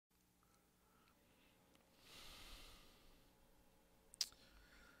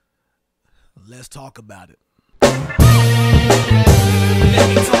Let's talk about it. Let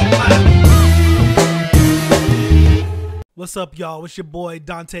me talk about it. What's up, y'all? It's your boy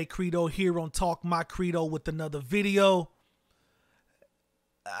Daunte Credo here on Talk My Credo with another video.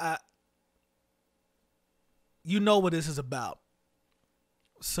 You know what this is about.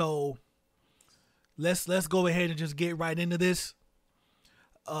 So let's go ahead and just get right into this.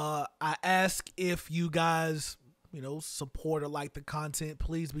 I ask if you guys, support or like the content.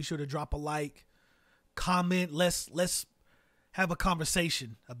 Please be sure to drop a like, comment. Let's have a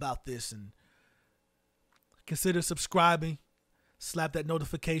conversation about this and consider subscribing. Slap that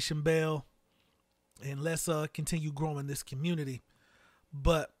notification bell, and let's continue growing this community.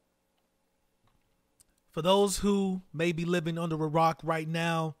 But for those who may be living under a rock right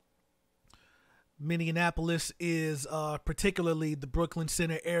now, Minneapolis is, particularly the Brooklyn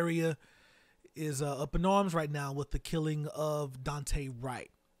Center area, is up in arms right now with the killing of Daunte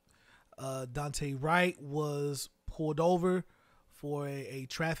Wright. Daunte Wright was pulled over for a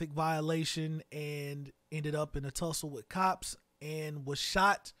traffic violation and ended up in a tussle with cops and was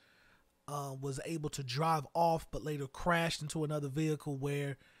shot. Was able to drive off, but later crashed into another vehicle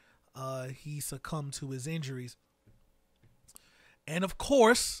where he succumbed to his injuries. And of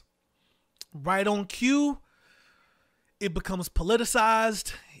course, right on cue, it becomes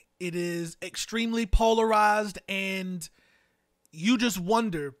politicized. It is extremely polarized, and you just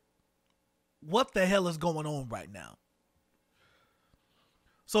wonder what the hell is going on right now.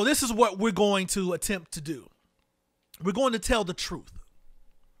 So this is what we're going to attempt to do. We're going to tell the truth.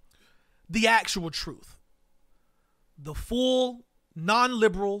 The actual truth. The full,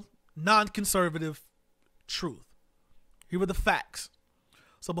 non-liberal, non-conservative truth. Here are the facts.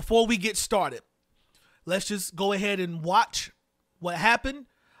 So before we get started, let's just go ahead and watch what happened.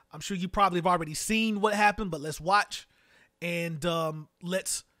 I'm sure you probably have already seen what happened, but let's watch and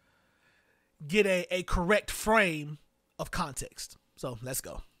let's get a correct frame of context. So let's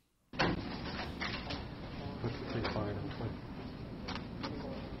go.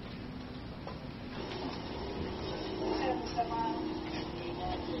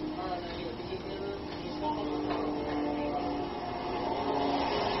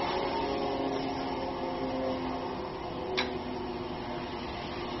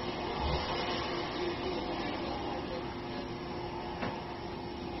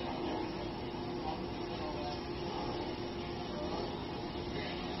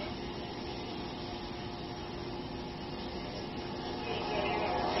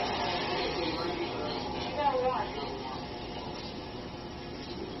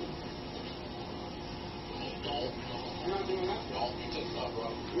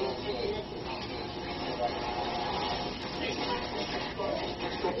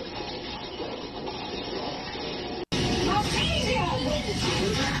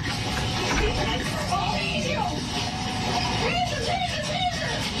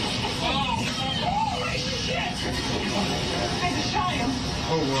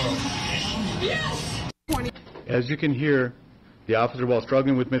 As you can hear, the officer, while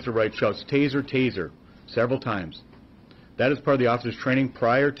struggling with Mr. Wright, shouts, "Taser, taser," several times. That is part of the officer's training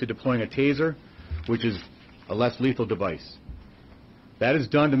prior to deploying a taser, which is a less lethal device. That is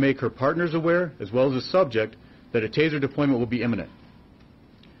done to make her partners aware, as well as the subject, that a taser deployment will be imminent.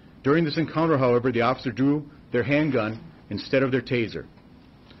 During this encounter, however, the officer drew their handgun instead of their taser.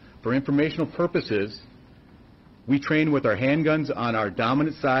 For informational purposes, we train with our handguns on our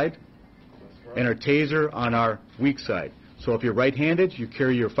dominant side and our taser on our weak side. So if you're right-handed, you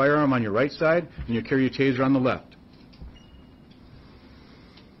carry your firearm on your right side and you carry your taser on the left.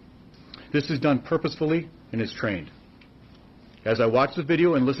 This is done purposefully and is trained. As I watch the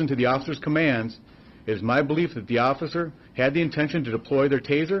video and listen to the officer's commands, it is my belief that the officer had the intention to deploy their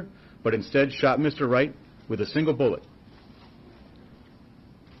taser, but instead shot Mr. Wright with a single bullet.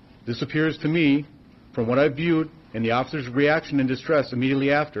 This appears to me, from what I've viewed and the officer's reaction and distress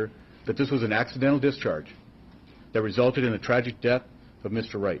immediately after, that this was an accidental discharge that resulted in the tragic death of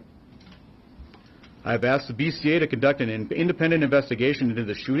Mr. Wright. I have asked the BCA to conduct an independent investigation into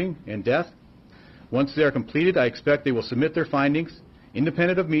the shooting and death. Once they are completed, I expect they will submit their findings,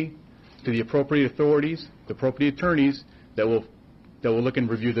 independent of me, to the appropriate authorities, the appropriate attorneys that will look and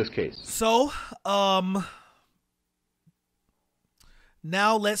review this case. So,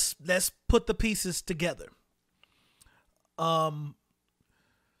 now let's put the pieces together.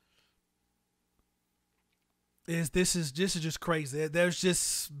 This is just crazy. There's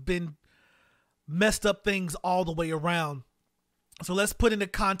just been messed up things all the way around. So let's put in the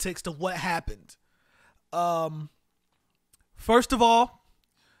context of what happened. First of all,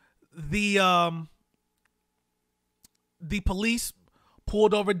 the police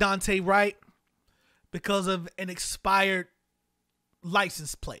pulled over Daunte Wright because of an expired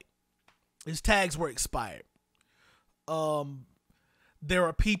license plate. His tags were expired. There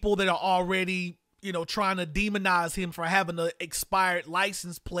are people that are already, trying to demonize him for having an expired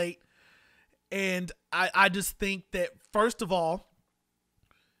license plate. And I just think that, first of all,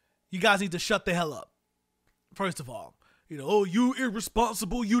 you guys need to shut the hell up. First of all, oh, you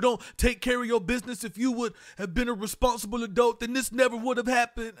irresponsible. You don't take care of your business. If you would have been a responsible adult, then this never would have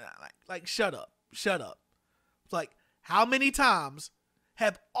happened. Like, shut up. Shut up. It's like, how many times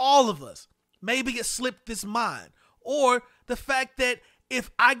have all of us, maybe it slipped this mind, or the fact that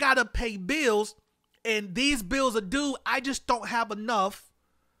if I got to pay bills and these bills are due, I just don't have enough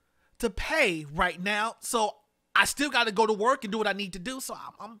to pay right now. So I still got to go to work and do what I need to do. So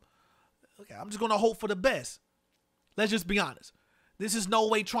I'm just going to hope for the best. Let's just be honest. This is no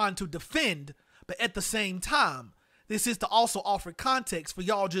way trying to defend, but at the same time, this is to also offer context for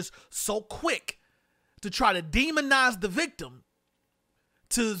y'all just so quick to try to demonize the victim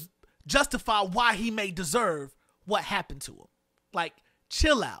to justify why he may deserve what happened to him. Like,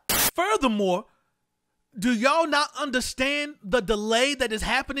 chill out. Furthermore, do y'all not understand the delay that is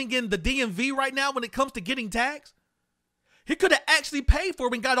happening in the DMV right now when it comes to getting tags? He could have actually paid for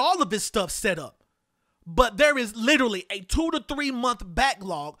it and got all of his stuff set up. But there is literally a 2 to 3 month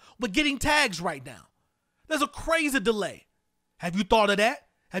backlog with getting tags right now. There's a crazy delay. Have you thought of that?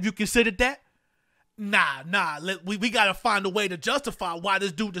 Have you considered that? Nah. We got to find a way to justify why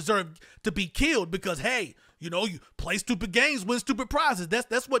this dude deserved to be killed because, hey, you play stupid games, win stupid prizes.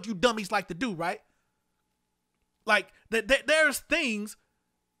 That's what you dummies like to do, right? Like, there's things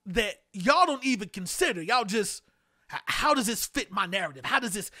that y'all don't even consider. Y'all just, how does this fit my narrative? How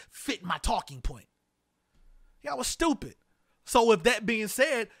does this fit my talking point? Y'all was stupid. So with that being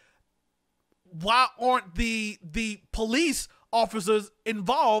said, why aren't the police officers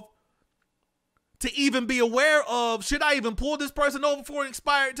involved to even be aware of, should I even pull this person over for an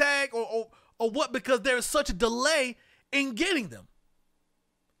expired tag or what? Because there is such a delay in getting them.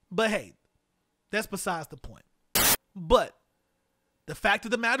 But hey, that's besides the point. But the fact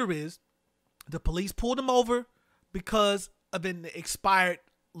of the matter is, the police pulled him over because of an expired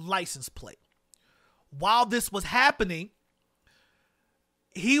license plate. While this was happening,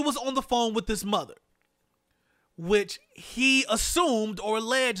 he was on the phone with his mother, which he assumed or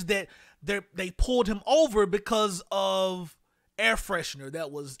alleged that they pulled him over because of air freshener that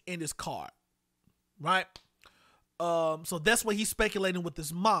was in his car, right? So that's what he's speculating with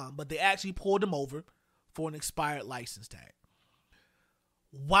his mom, but they actually pulled him over for an expired license tag.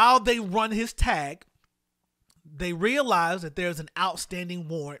 While they run his tag, they realize that there's an outstanding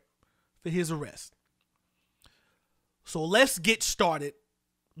warrant for his arrest. So let's get started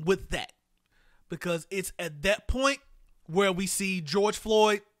with that, because it's at that point where we see George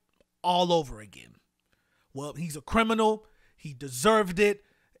Floyd all over again. Well, he's a criminal. He deserved it.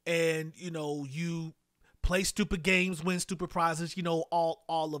 And, you play stupid games, win stupid prizes,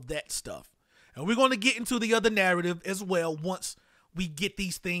 all of that stuff. And we're going to get into the other narrative as well once we get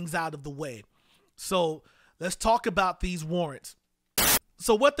these things out of the way. So let's talk about these warrants.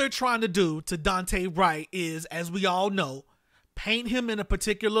 So what they're trying to do to Daunte Wright is, as we all know, paint him in a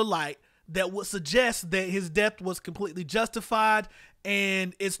particular light that would suggest that his death was completely justified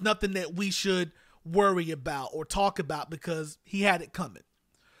and it's nothing that we should worry about or talk about because he had it coming.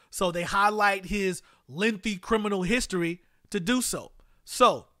 So they highlight his lengthy criminal history to do so.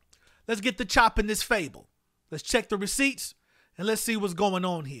 So let's get the chop in this fable. Let's check the receipts and let's see what's going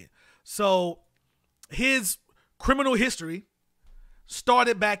on here. So his criminal history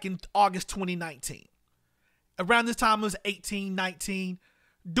started back in August 2019. Around this time, he was 18, 19,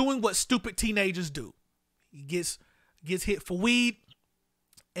 doing what stupid teenagers do. He gets hit for weed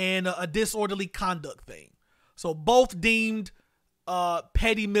and a disorderly conduct thing. So both deemed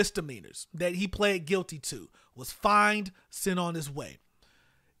petty misdemeanors that he pled guilty to, was fined, sent on his way.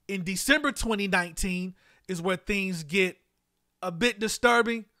 In December 2019 is where things get a bit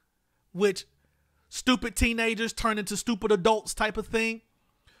disturbing, which stupid teenagers turn into stupid adults type of thing,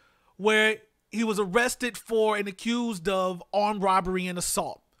 where he was arrested for and accused of armed robbery and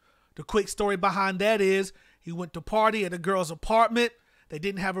assault. The quick story behind that is he went to party at a girl's apartment. They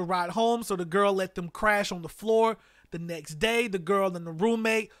didn't have a ride home, so the girl let them crash on the floor. The next day, the girl and the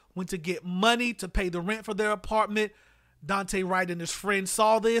roommate went to get money to pay the rent for their apartment. Daunte Wright and his friend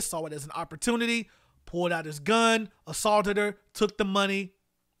saw this, saw it as an opportunity, pulled out his gun, assaulted her, took the money,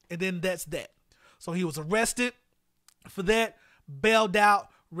 and then that's that. So he was arrested for that, bailed out,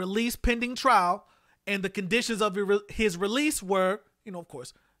 released pending trial, and the conditions of his release were, of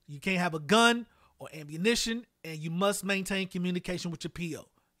course, you can't have a gun or ammunition, and you must maintain communication with your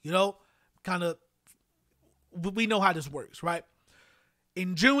PO. Kind of we know how this works, right?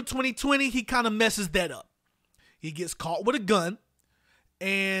 In June 2020, he kind of messes that up. He gets caught with a gun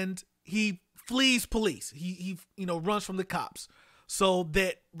and he flees police. He runs from the cops. So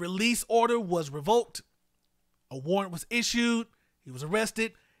that release order was revoked. A warrant was issued. He was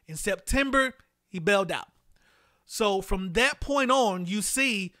arrested. In September, he bailed out. So from that point on, you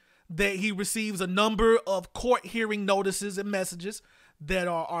see that he receives a number of court hearing notices and messages that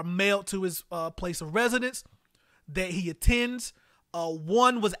are mailed to his place of residence that he attends.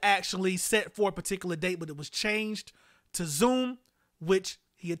 One was actually set for a particular date, but it was changed to Zoom, which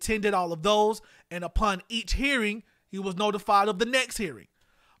he attended all of those. And upon each hearing, he was notified of the next hearing.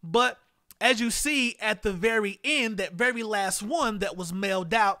 But as you see at the very end, that very last one that was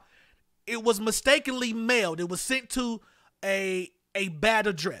mailed out, it was mistakenly mailed. It was sent to a bad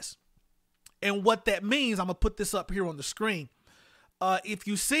address. And what that means, I'm going to put this up here on the screen. If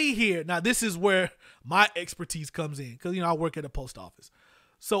you see here, now this is where my expertise comes in because, I work at a post office.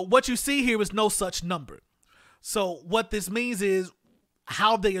 So what you see here is no such number. So what this means is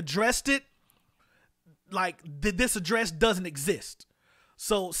how they addressed it, like this address doesn't exist.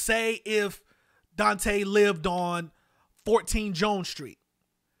 So say if Daunte lived on 14 Jones Street,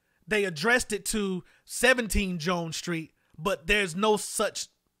 they addressed it to 17 Jones Street, but there's no such,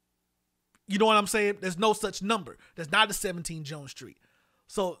 you know what I'm saying? There's no such number. There's not a 17 Jones Street.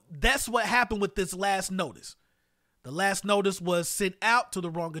 So that's what happened with this last notice. The last notice was sent out to the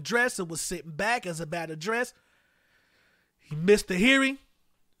wrong address. It was sent back as a bad address. He missed the hearing.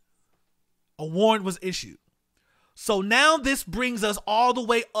 A warrant was issued. So now this brings us all the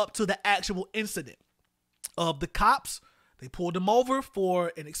way up to the actual incident of the cops. They pulled him over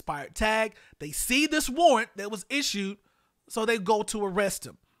for an expired tag. They see this warrant that was issued, so they go to arrest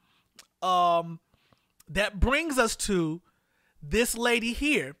him. That brings us to this lady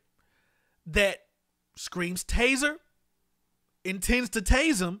here that screams taser, intends to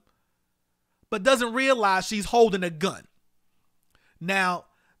tase him, but doesn't realize she's holding a gun. Now,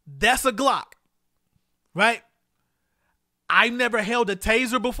 that's a Glock, right? I never held a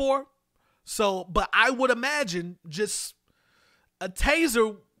taser before, but I would imagine just a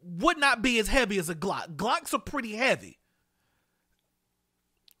taser would not be as heavy as a Glock. Glocks are pretty heavy.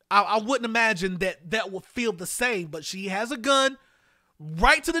 I wouldn't imagine that would feel the same, but she has a gun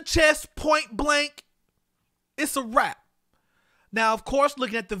right to the chest, point blank. It's a wrap. Now, of course,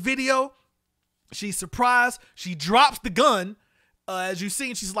 looking at the video, she's surprised. She drops the gun. As you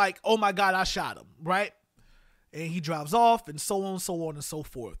see, she's like, oh my God, I shot him, right? And he drives off and so on and so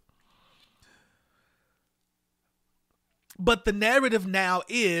forth. But the narrative now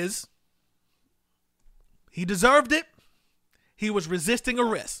is he deserved it. He was resisting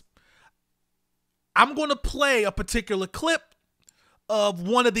arrest. I'm going to play a particular clip of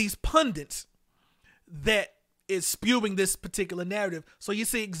one of these pundits that is spewing this particular narrative. So you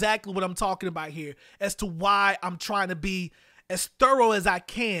see exactly what I'm talking about here as to why I'm trying to be as thorough as I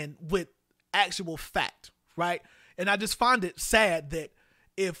can with actual fact, right? And I just find it sad that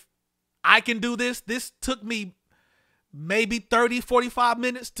if I can do this took me maybe 30, 45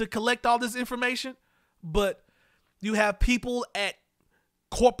 minutes to collect all this information, but you have people at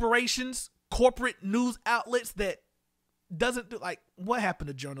corporations, corporate news outlets that doesn't do, like, what happened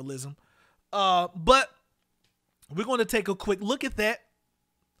to journalism? But we're going to take a quick look at that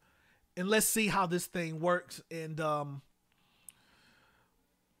and let's see how this thing works. And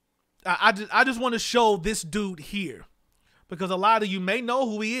I just want to show this dude here because a lot of you may know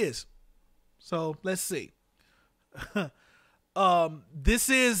who he is. So let's see. This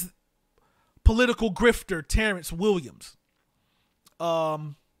is political grifter Terrence Williams.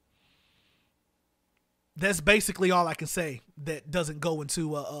 That's basically all I can say that doesn't go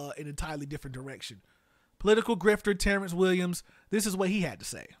into an entirely different direction. Political grifter Terrence Williams, this is what he had to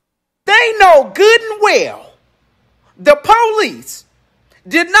say. They know good and well the police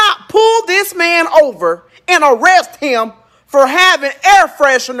did not pull this man over and arrest him for having air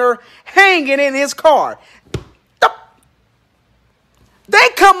freshener hanging in his car. They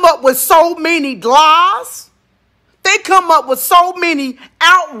come up with so many lies. They come up with so many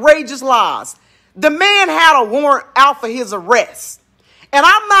outrageous lies. The man had a warrant out for his arrest. And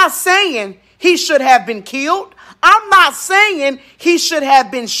I'm not saying he should have been killed. I'm not saying he should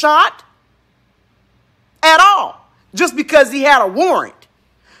have been shot at all just because he had a warrant.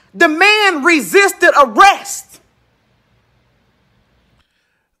 The man resisted arrest.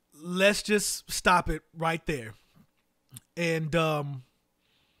 Let's just stop it right there. And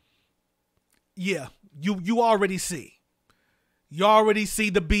yeah, you already see. You already see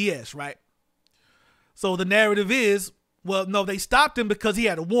the BS, right? So the narrative is, well, no, they stopped him because he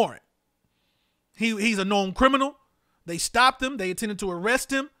had a warrant. He's a known criminal. They stopped him. They intended to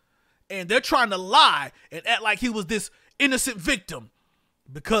arrest him. And they're trying to lie and act like he was this innocent victim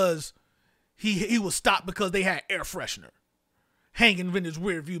because he was stopped because they had air freshener hanging in his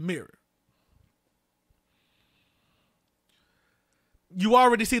rear view mirror. You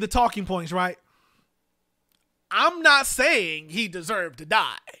already see the talking points, right? I'm not saying he deserved to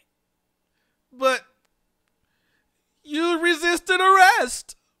die, but you resisted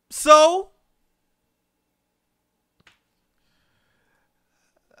arrest. So,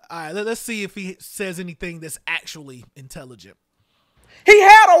 all right, let's see if he says anything that's actually intelligent. He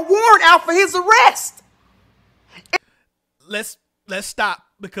had a warrant out for his arrest. Let's stop,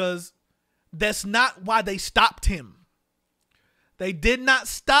 because that's not why they stopped him. They did not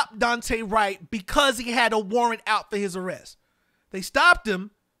stop Daunte Wright because he had a warrant out for his arrest. They stopped him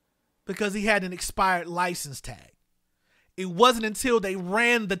because he had an expired license tag. It wasn't until they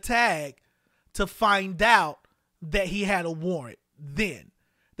ran the tag to find out that he had a warrant then.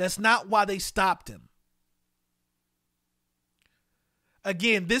 That's not why they stopped him.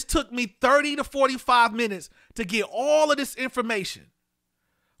 Again, this took me 30 to 45 minutes to get all of this information.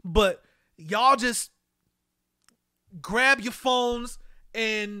 But y'all just grab your phones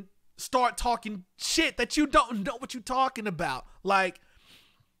and start talking shit that you don't know what you're talking about. Like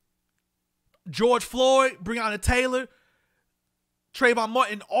George Floyd, Breonna Taylor, Trayvon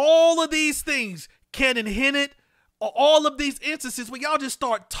Martin, all of these things, Cannon Hennett, all of these instances where y'all just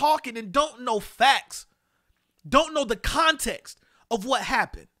start talking and don't know facts, don't know the context of what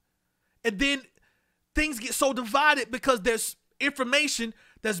happened. And then things get so divided because there's information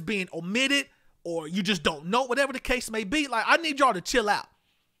that's being omitted, or you just don't know, whatever the case may be. Like, I need y'all to chill out.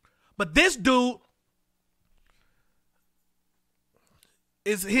 But this dude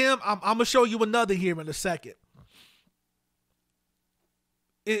is him. I'm going to show you another here in a second.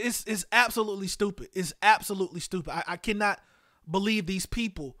 It's absolutely stupid. It's absolutely stupid. I cannot believe these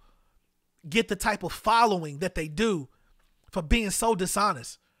people get the type of following that they do for being so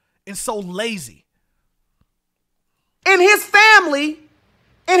dishonest and so lazy. And his family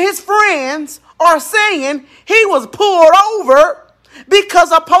and his friends are saying he was pulled over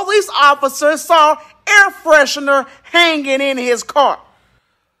because a police officer saw air freshener hanging in his car.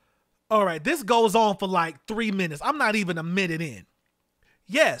 All right, this goes on for like 3 minutes. I'm not even a minute in.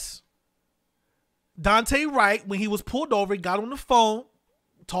 Yes, Daunte Wright, when he was pulled over, he got on the phone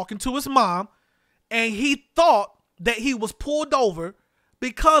talking to his mom, and he thought that he was pulled over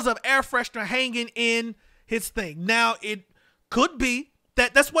because of air freshener hanging in his thing. Now, it could be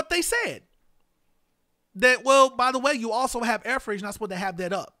that that's what they said. That, well, by the way, you also have air freshener, not supposed to have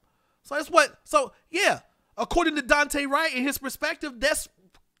that up. So that's what, so yeah, according to Daunte Wright and his perspective, that's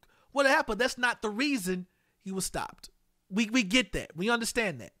what happened. That's not the reason he was stopped. We get that. We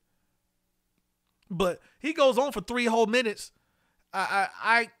understand that. But he goes on for 3 whole minutes.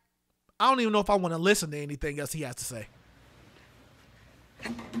 I don't even know if I want to listen to anything else he has to say.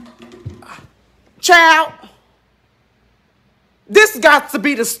 Child, this got to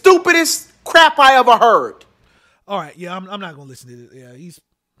be the stupidest crap I ever heard. All right, yeah, I'm not gonna listen to this. Yeah, he's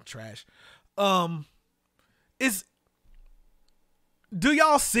trash. Do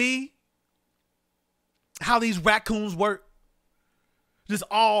y'all see how these raccoons work? Just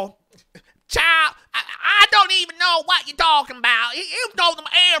all, child, I don't even know what you're talking about. You know them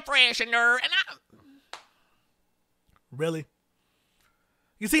air freshener, and really?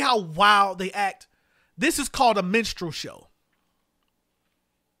 You see how wild they act? This is called a minstrel show.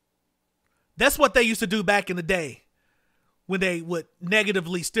 That's what they used to do back in the day when they would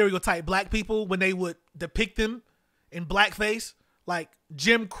negatively stereotype black people, when they would depict them in blackface. Like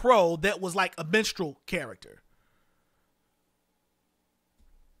Jim Crow, that was like a minstrel character.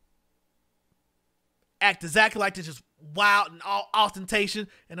 Act exactly like this, just wild and ostentatious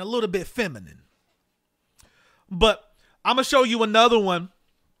and a little bit feminine. But I'm going to show you another one.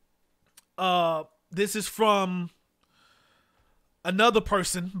 This is from another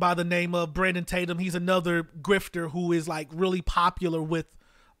person by the name of Brandon Tatum. He's another grifter who is like really popular with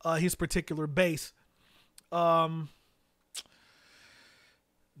his particular base.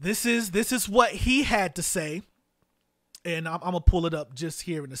 This is what he had to say, and I'm gonna pull it up just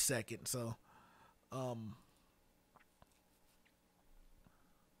here in a second. So,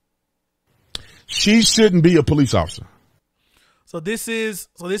 she shouldn't be a police officer. So this is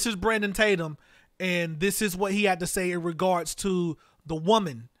Brandon Tatum, and this is what he had to say in regards to the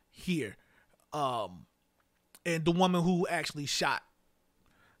woman here, and the woman who actually shot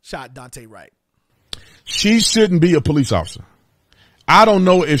Daunte Wright. She shouldn't be a police officer. I don't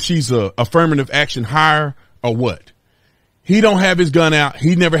know if she's a affirmative action hire or what. He don't have his gun out.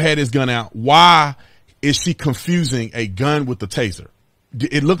 He never had his gun out. Why is she confusing a gun with the taser?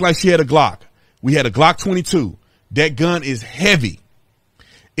 It looked like she had a Glock. We had a Glock 22. That gun is heavy.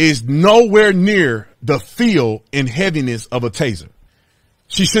 Is nowhere near the feel and heaviness of a taser.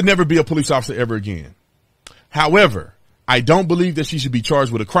 She should never be a police officer ever again. However, I don't believe that she should be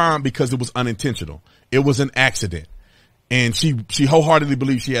charged with a crime because it was unintentional. It was an accident. And she wholeheartedly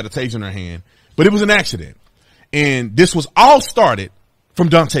believes she had a taser in her hand, but it was an accident. And this was all started from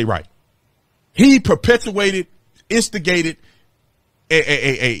Daunte Wright. He perpetuated, instigated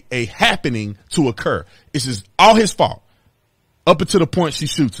a happening to occur. This is all his fault up until the point she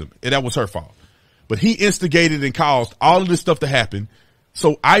shoots him. And that was her fault. But he instigated and caused all of this stuff to happen.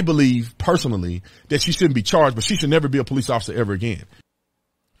 So I believe personally that she shouldn't be charged, but she should never be a police officer ever again.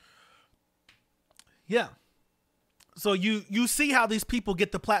 Yeah. So you see how these people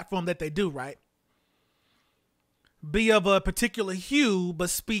get the platform that they do, right? Be of a particular hue,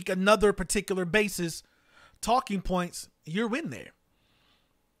 but speak another particular basis, talking points, you're in there.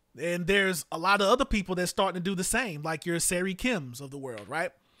 And there's a lot of other people that's starting to do the same, like your Sari Kims of the world,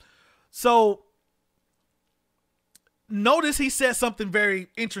 right? So notice he said something very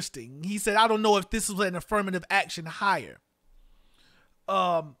interesting. He said, I don't know if this was an affirmative action hire.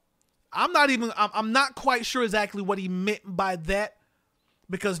 I'm not quite sure exactly what he meant by that,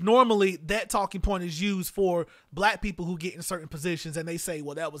 because normally that talking point is used for black people who get in certain positions and they say,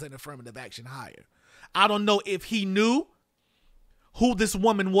 well, that was an affirmative action hire. I don't know if he knew who this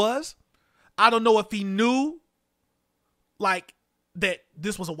woman was. I don't know if he knew like that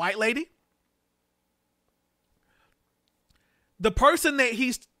this was a white lady. The person that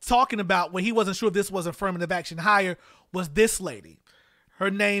he's talking about when he wasn't sure if this was affirmative action hire was this lady. Her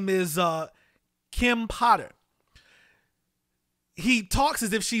name is Kim Potter. He talks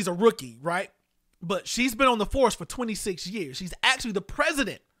as if she's a rookie, right? But she's been on the force for 26 years. She's actually the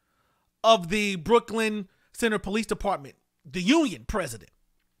president of the Brooklyn Center Police Department, the union president.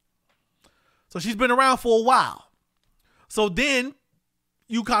 So she's been around for a while. So then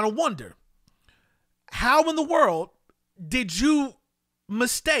you kind of wonder, how in the world did you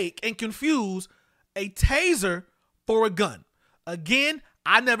mistake and confuse a taser for a gun? Again,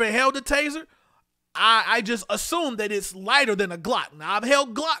 I never held a taser. I just assume that it's lighter than a Glock. Now, I've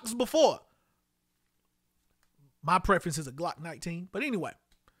held Glocks before. My preference is a Glock 19. But anyway,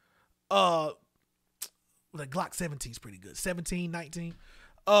 the Glock 17 is pretty good. 17, 19.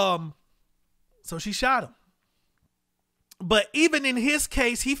 So she shot him. But even in his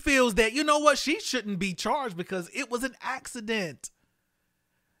case, he feels that, you know what, she shouldn't be charged because it was an accident.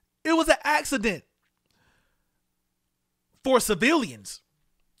 It was an accident. For civilians,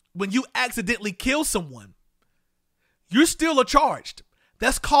 when you accidentally kill someone, you're still charged.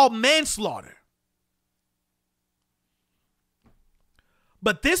 That's called manslaughter.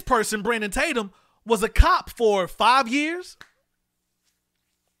 But this person, Brandon Tatum, was a cop for 5 years.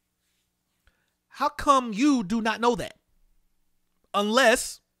 How come you do not know that?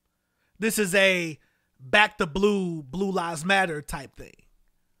 Unless this is a back the blue, Blue Lives Matter type thing.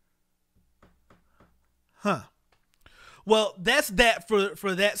 Huh. Well, that's that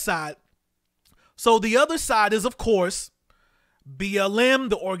for that side. So the other side is, of course, BLM,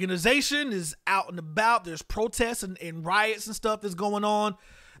 the organization, is out and about. There's protests and riots and stuff that's going on.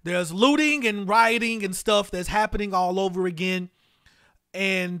 There's looting and rioting and stuff that's happening all over again.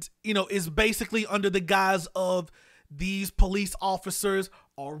 And, you know, it's basically under the guise of these police officers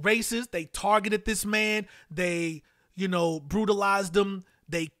are racist. They targeted this man. They, you know, brutalized him.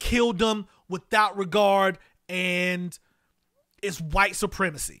 They killed him without regard. And it's white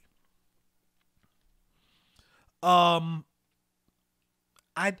supremacy. I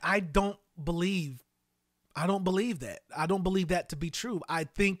don't believe that. I don't believe that to be true. I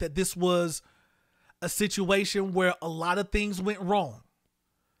think that this was a situation where a lot of things went wrong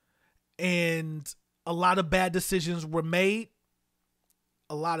and a lot of bad decisions were made.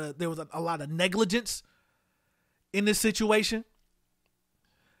 There was a lot of negligence in this situation.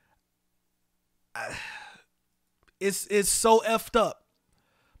 It's so effed up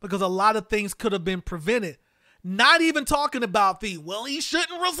because a lot of things could have been prevented. Not even talking about he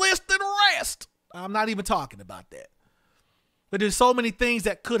shouldn't resist an arrest. I'm not even talking about that. But there's so many things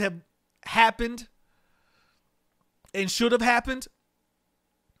that could have happened and should have happened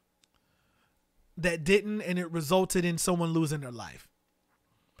that didn't, and it resulted in someone losing their life,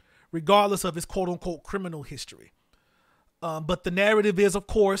 regardless of his quote-unquote criminal history. But the narrative is, of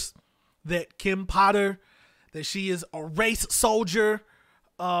course, that Kim Potter, that she is a race soldier,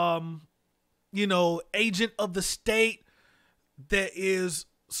 agent of the state that is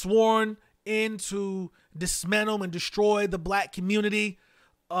sworn in to dismantle and destroy the black community.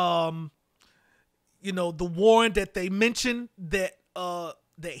 You know, the warrant that they mentioned that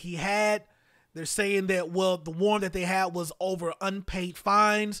he had, they're saying that, well, the warrant that they had was over unpaid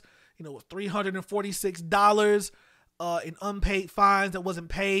fines, you know, $346 in unpaid fines that wasn't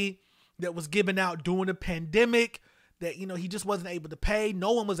paid, that was given out during the pandemic, that, you know, he just wasn't able to pay.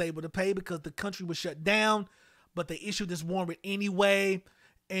 No one was able to pay because the country was shut down, but they issued this warrant anyway.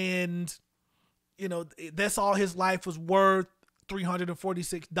 And, you know, that's all his life was worth,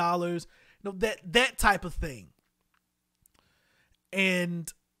 $346. You know, that type of thing.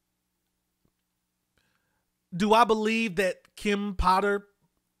 And do I believe that Kim Potter,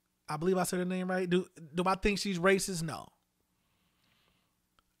 I believe I said her name right, do I think she's racist? No.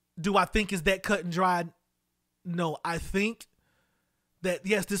 Do I think is that cut and dry? No. I think that,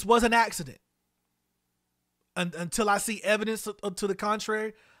 yes, this was an accident. Until I see evidence to the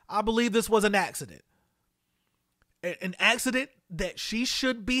contrary, I believe this was an accident. An accident that she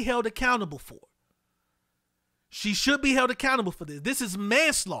should be held accountable for. She should be held accountable for this. This is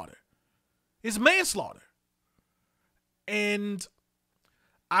manslaughter. It's manslaughter. And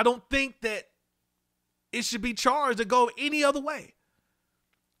I don't think that it should be charged to go any other way.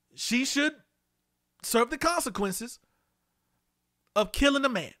 She should serve the consequences of killing a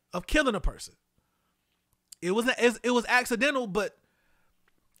man, of killing a person. It was accidental, but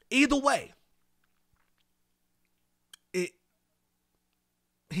either way,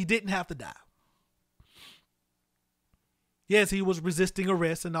 he didn't have to die. Yes, he was resisting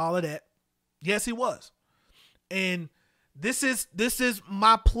arrest and all of that. Yes, he was. And this is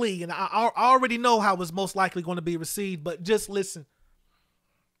my plea, and I already know how it's most likely going to be received, but just listen.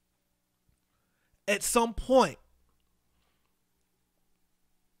 At some point,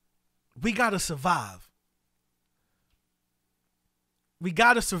 we got to survive. We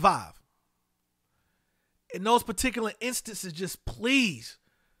got to survive. In those particular instances, just please,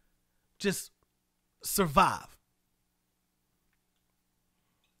 just survive.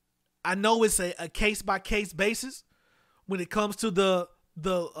 I know it's a case-by-case basis when it comes to the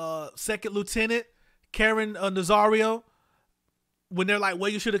second lieutenant, Karen Nazario, when they're like, well,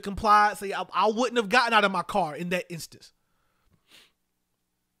 you should have complied. Say, I wouldn't have gotten out of my car in that instance.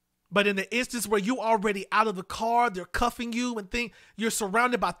 But in the instance where you already out of the car, they're cuffing you and you're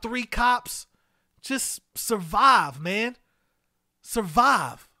surrounded by 3 cops, just survive, man.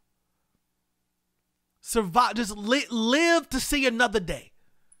 Survive. Survive. Just live to see another day.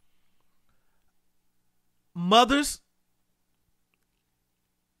 Mothers,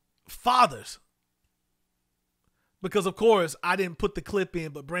 fathers, because of course I didn't put the clip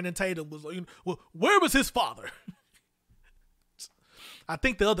in, but Brandon Tatum was like, well, where was his father? I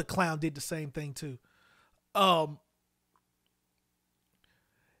think the other clown did the same thing too.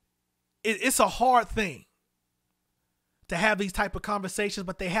 It's a hard thing to have these type of conversations,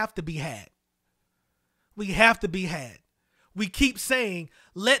 but they have to be had. We have to be had. We keep saying,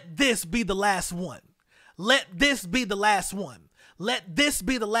 let this be the last one. Let this be the last one. Let this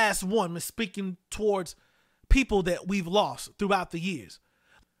be the last one. We're speaking towards people that we've lost throughout the years.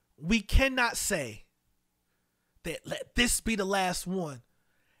 We cannot say that let this be the last one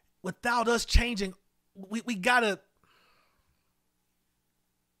without us changing. We gotta.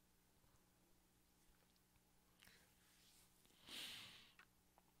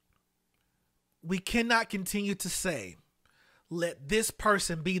 We cannot continue to say, let this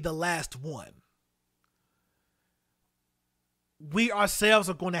person be the last one. We ourselves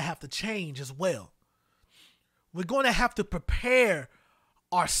are going to have to change as well. We're going to have to prepare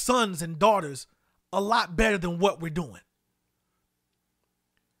our sons and daughters a lot better than what we're doing.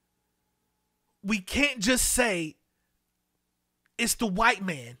 We can't just say it's the white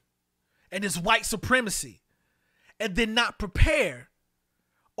man and it's white supremacy and then not prepare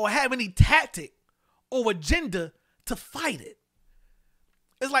or have any tactic or agenda to fight it.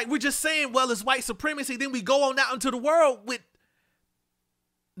 It's like we're just saying, well, it's white supremacy. Then we go on out into the world with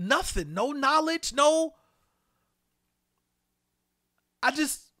nothing, no knowledge, no. I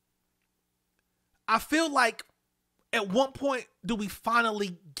feel like at one point do we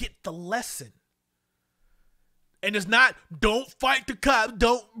finally get the lesson? And it's not, don't fight the cops,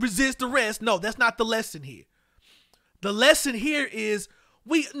 don't resist arrest. No, that's not the lesson here. The lesson here is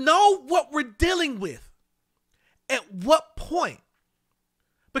we know what we're dealing with. At what point?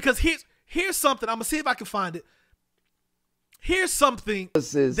 Because here's something. I'm going to see if I can find it. Here's something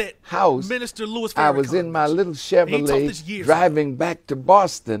that house, Minister Louis I was in my little Chevrolet driving back to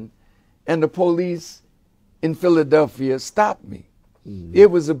Boston, and the police in Philadelphia stopped me.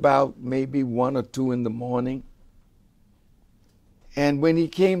 It was about maybe 1 or 2 in the morning. And when he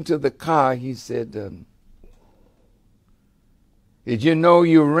came to the car, he said, did you know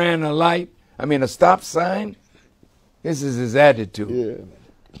you ran a stop sign? This is his attitude.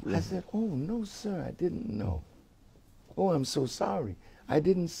 Yeah. I said, oh, no, sir, I didn't know. Oh, I'm so sorry. I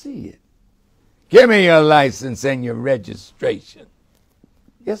didn't see it. Give me your license and your registration.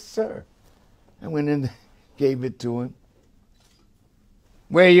 Yes, sir. I went in, gave it to him.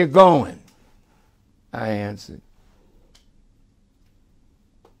 Where you going? I answered.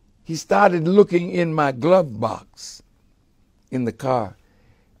 He started looking in my glove box in the car,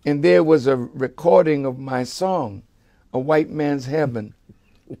 and there was a recording of my song, A White Man's Heaven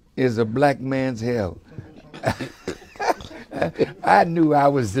is a Black Man's Hell. I knew I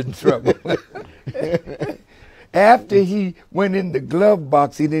was in trouble. After he went in the glove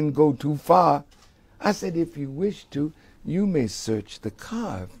box, he didn't go too far. I said, if you wish to, you may search the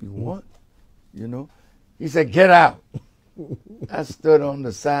car if you want, you know. He said, get out. I stood on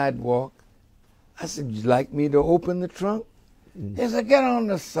the sidewalk. I said, would you like me to open the trunk? He said, get on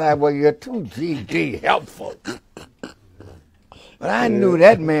the sidewalk. You're too GD helpful. But I knew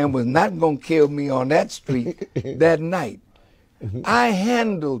that man was not going to kill me on that street that night. I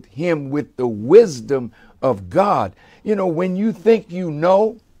handled him with the wisdom of God. You know, when you think you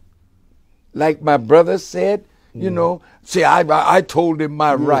know, like my brother said, you know, see, I told him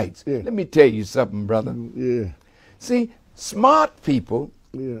my rights. Yeah. Let me tell you something, brother. Yeah. See, smart people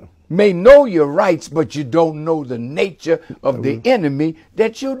may know your rights, but you don't know the nature of the enemy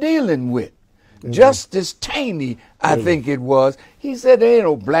that you're dealing with. Justice Taney, I think it was, he said there ain't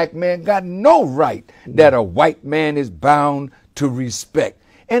no black man got no right that a white man is bound to respect.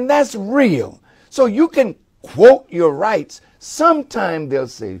 And that's real. So you can quote your rights. Sometimes they'll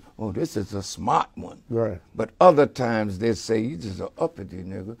say, oh, this is a smart one. Right. But other times they'll say, you just an uppity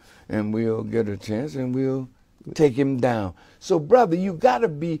nigga, and we'll get a chance and we'll take him down. So, brother, you got to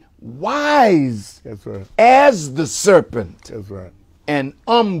be wise. That's right. As the serpent. That's right. And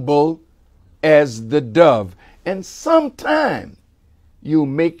humble as the dove. And sometime you'll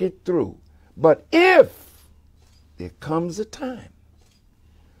make it through. But if there comes a time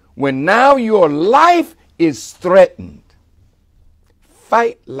when now your life is threatened,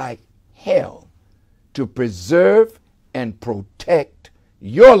 fight like hell to preserve and protect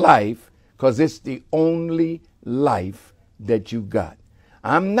your life, because it's the only life that you got.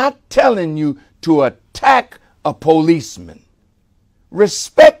 I'm not telling you to attack a policeman.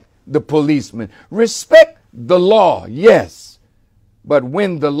 Respect the policeman. Respect the law, yes. But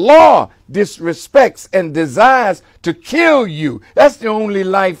when the law disrespects and desires to kill you, that's the only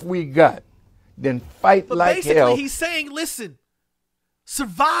life we got. Then fight like hell. Basically, he's saying, listen,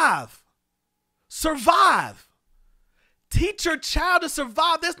 survive. Survive. Teach your child to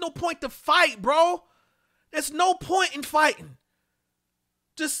survive. There's no point to fight, bro. There's no point in fighting.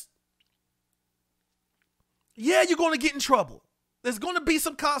 Just, yeah, you're going to get in trouble. There's going to be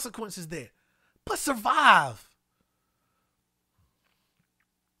some consequences there. But survive.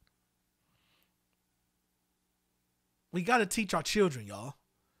 We got to teach our children, y'all.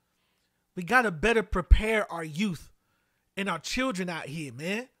 We got to better prepare our youth and our children out here,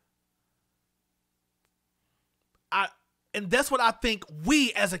 man. And that's what I think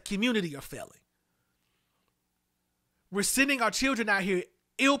we as a community are failing. We're sending our children out here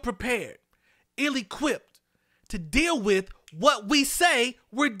ill-prepared, ill-equipped to deal with what we say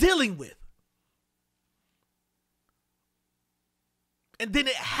we're dealing with. And then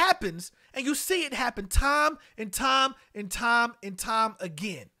it happens, and you see it happen time and time and time and time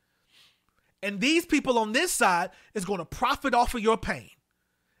again. And these people on this side is going to profit off of your pain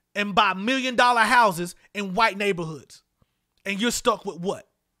and buy $1 million houses in white neighborhoods. And you're stuck with what?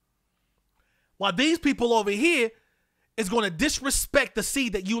 While these people over here is going to disrespect the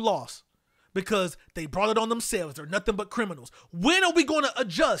seed that you lost because they brought it on themselves. They're nothing but criminals. When are we going to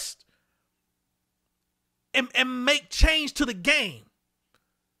adjust and make change to the game?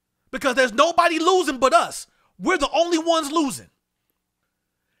 Because there's nobody losing but us. We're the only ones losing.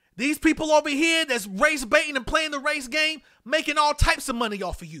 These people over here that's race baiting and playing the race game, making all types of money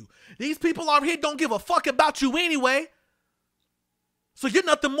off of you. These people over here don't give a fuck about you anyway. So you're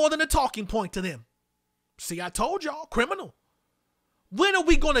nothing more than a talking point to them. See, I told y'all, criminal. When are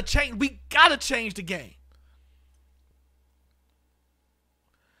we going to change? We got to change the game.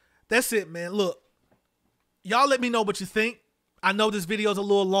 That's it, man. Look, y'all let me know what you think. I know this video is a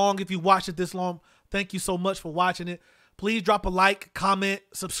little long. If you watched it this long, thank you so much for watching it. Please drop a like, comment,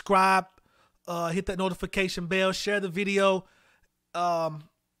 subscribe, hit that notification bell, share the video.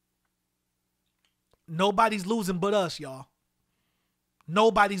 Nobody's losing but us, y'all.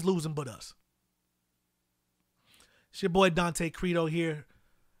 Nobody's losing but us. It's your boy Daunte Credo here.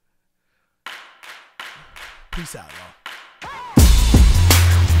 Peace out, y'all.